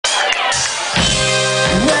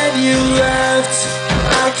you left,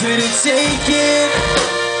 I couldn't take it.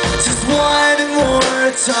 Just one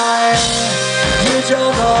more time. You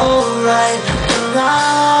drove the hole right through my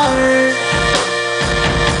heart.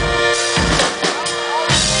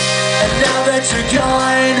 And now that you're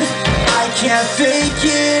gone, I can't fake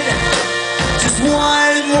it. Just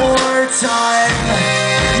one more time.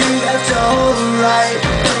 You left a hole right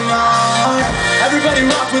through my heart. Everybody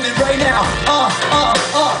rock with it right now.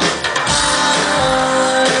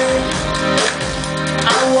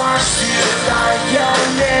 I watched you like a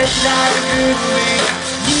midnight movie.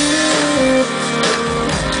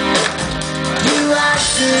 You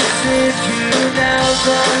act as if you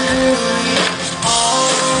never knew me all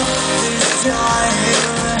this time.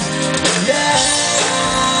 Yeah.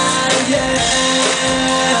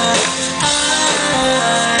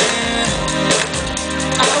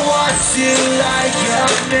 I watched you like a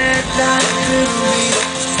midnight movie,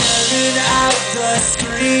 staring at the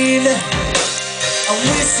screen. I'm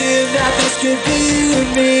wishing that this could be you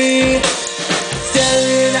and me,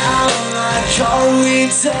 staring out my car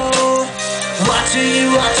window, watching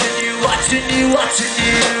you,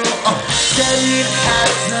 staring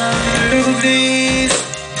at the movies.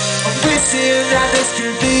 I'm wishing that this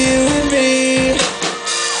could be you and me,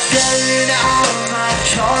 staring out my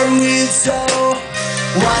car window,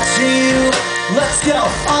 watching you. Let's go.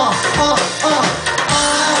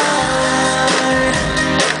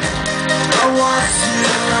 I watch you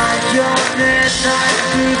like a midnight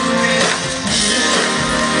movie.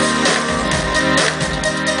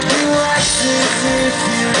 You act as if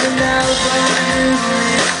you never knew me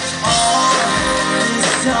all this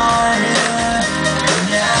time.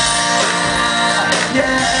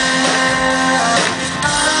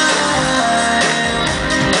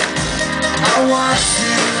 I watch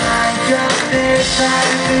you like a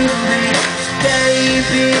midnight movie.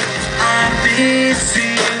 Baby, I miss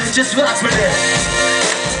you. Just relax with it.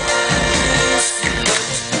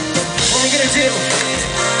 What are we gonna do?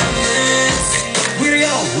 We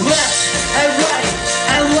go left and right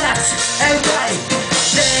and left and right.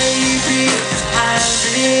 Baby, I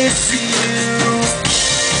miss you.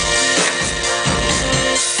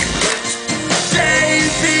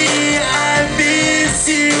 Baby, I miss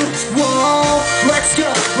you. Whoa, let's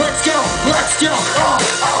go.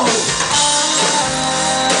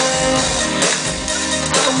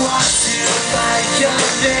 I watch you like a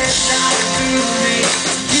midnight movie.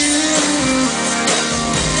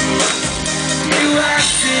 You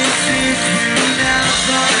act